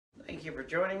Thank you for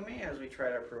joining me as we try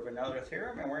to prove another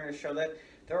theorem, and we're going to show that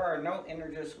there are no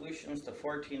integer solutions to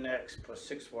 14x plus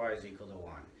 6y is equal to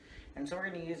 1. And so we're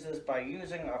going to use this by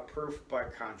using a proof by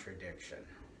contradiction.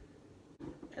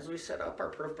 As we set up our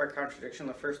proof by contradiction,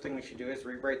 the first thing we should do is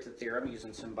rewrite the theorem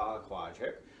using symbolic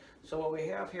logic. So what we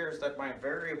have here is that my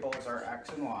variables are x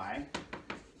and y.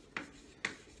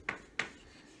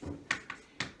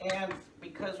 And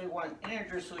because we want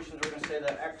integer solutions, we're going to say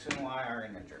that x and y are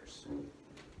integers.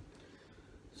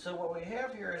 So what we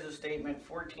have here is a statement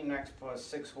 14x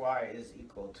plus 6y is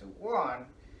equal to 1.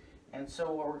 And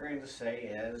so what we're going to say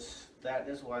is that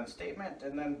is one statement,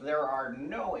 and then there are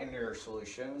no integer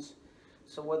solutions.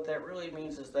 So what that really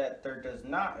means is that there does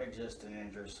not exist an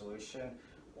integer solution,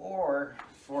 or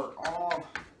for all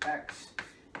x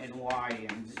and y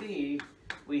and z,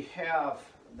 we have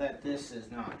that this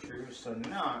is not true, so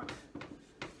not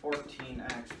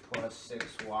 14x plus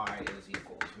 6y is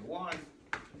equal to 1.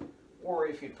 Or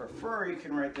if you prefer, you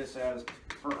can write this as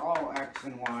for all x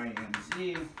and y and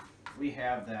z, we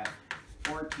have that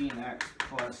 14x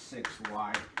plus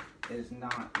 6y is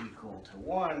not equal to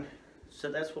 1.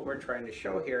 So that's what we're trying to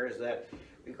show here, is that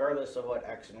regardless of what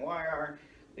x and y are,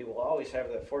 we will always have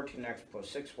that 14x plus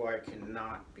 6y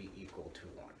cannot be equal to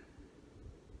 1.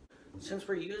 Since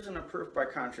we're using a proof by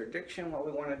contradiction, what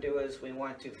we want to do is we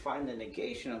want to find the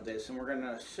negation of this, and we're going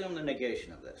to assume the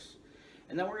negation of this.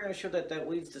 And then we're going to show that that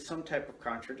leads to some type of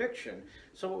contradiction.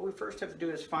 So what we first have to do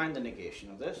is find the negation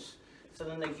of this. So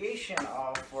the negation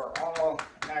of for all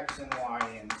x and y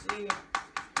and z,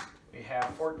 we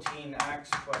have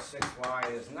 14x plus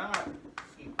 6y is not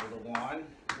equal to 1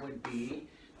 would be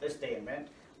the statement,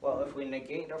 well, if we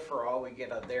negate a for all, we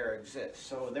get a there exists.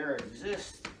 So there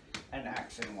exists an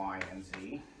x and y and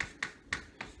z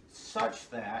such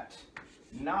that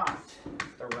not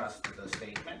the rest of the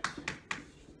statement.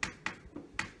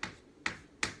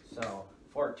 So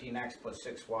 14x plus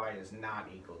 6y is not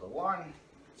equal to 1.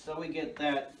 So we get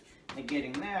that,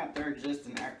 negating that, there exists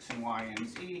an x and y and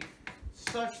z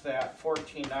such that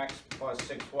 14x plus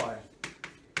 6y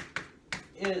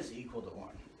is equal to 1.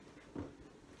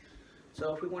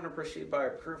 So if we want to proceed by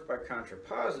a proof by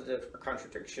contrapositive or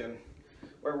contradiction,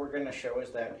 what we're going to show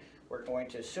is that we're going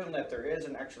to assume that there is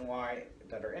an x and y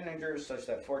that are integers such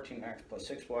that 14x plus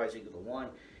 6y is equal to 1,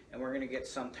 and we're going to get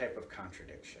some type of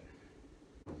contradiction.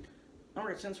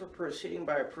 Alright, since we're proceeding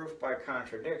by a proof by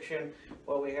contradiction,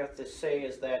 what we have to say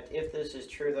is that if this is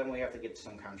true, then we have to get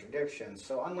some contradiction.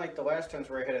 So unlike the last times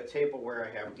where I had a table where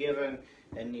I have given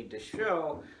and need to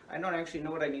show, I don't actually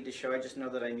know what I need to show, I just know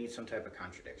that I need some type of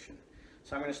contradiction.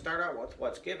 So I'm going to start out with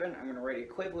what's given. I'm going to write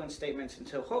equivalent statements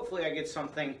until hopefully I get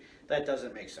something that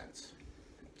doesn't make sense.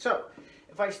 So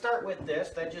if I start with this,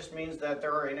 that just means that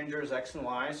there are integers x and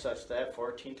y such that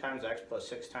 14 times x plus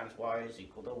 6 times y is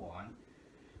equal to 1.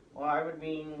 Well,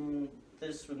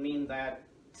 this would mean that,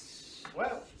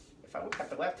 well, if I look at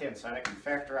the left-hand side, I can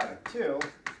factor out a 2.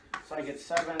 So I get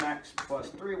 7x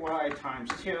plus 3y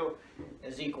times 2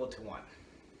 is equal to 1.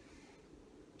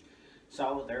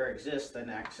 So there exists an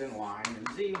x and y and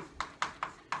z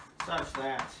such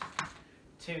that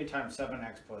 2 times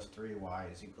 7x plus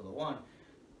 3y is equal to 1.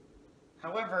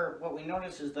 However, what we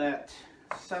notice is that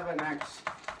 7x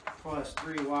plus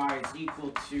 3y is equal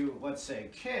to, let's say,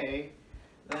 k,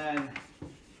 then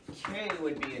k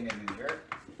would be an integer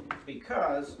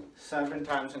because 7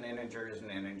 times an integer is an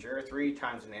integer, 3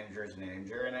 times an integer is an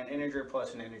integer, and an integer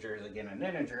plus an integer is again an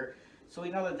integer. So we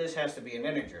know that this has to be an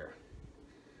integer.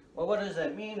 Well, what does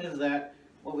that mean is that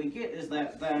what we get is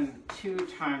that then 2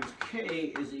 times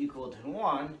k is equal to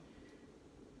 1.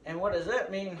 And what does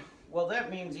that mean? Well, that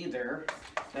means either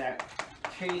that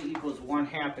k equals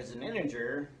 1/2 is an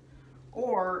integer,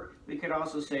 or we could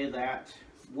also say that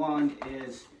 1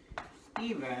 is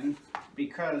even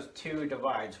because 2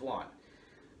 divides 1.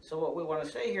 So what we want to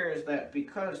say here is that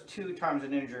because 2 times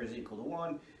an integer is equal to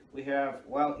 1, we have,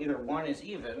 well, either 1 is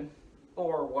even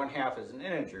or 1/2 is an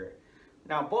integer.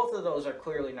 Now both of those are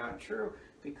clearly not true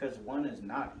because 1 is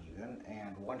not even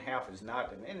and 1/2 is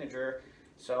not an integer.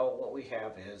 So what we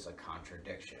have is a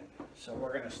contradiction. So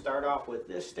we're going to start off with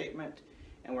this statement,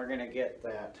 and we're going to get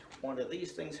that one of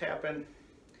these things happen.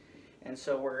 And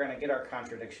so we're going to get our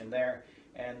contradiction there,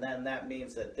 and then that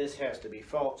means that this has to be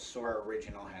false, so our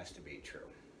original has to be true.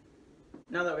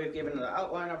 Now that we've given the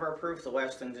outline of our proof, the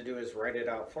last thing to do is write it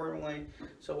out formally.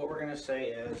 So what we're going to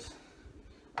say is,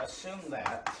 assume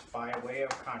that by way of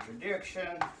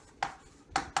contradiction,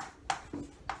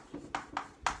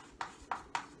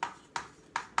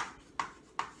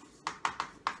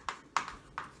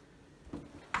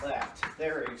 that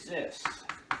there exists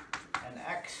an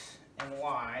x and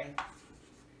y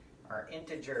are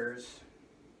integers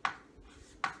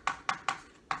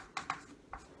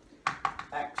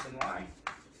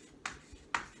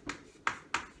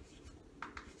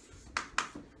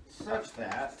such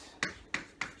that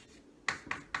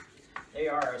they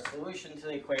are a solution to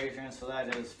the equation, so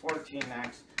that is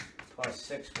 14x plus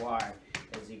 6y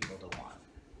is equal to 1.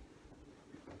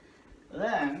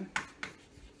 Then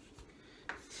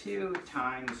 2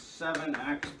 times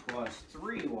 7x plus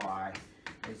 3y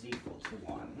is equal to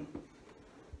 1.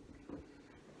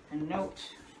 And note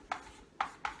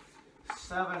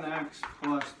 7x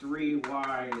plus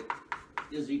 3y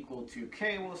is equal to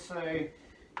k, we'll say,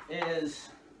 is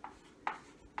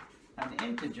an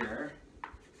integer.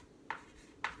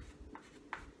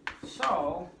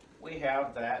 So we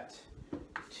have that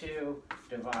 2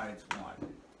 divides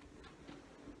 1.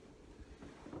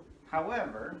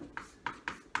 However,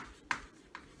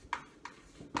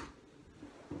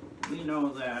 we know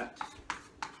that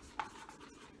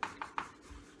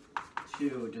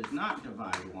 2 does not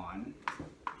divide 1,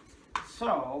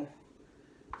 so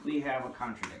we have a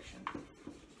contradiction.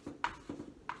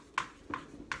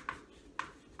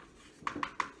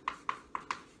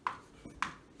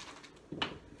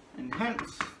 And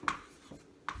hence,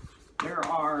 there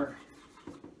are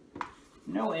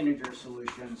no integer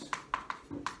solutions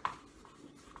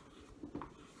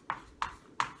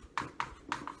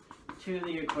to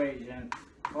the equation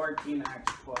 14x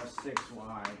plus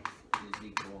 6y is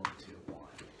equal to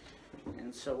 1.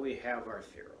 And so we have our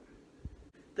theorem.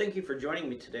 Thank you for joining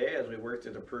me today as we work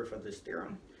through the proof of this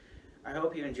theorem. I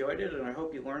hope you enjoyed it, and I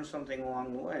hope you learned something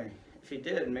along the way. If you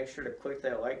did, make sure to click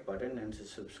that like button and to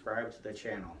subscribe to the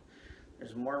channel.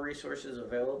 There's more resources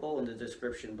available in the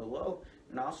description below,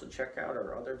 and also check out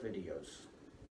our other videos.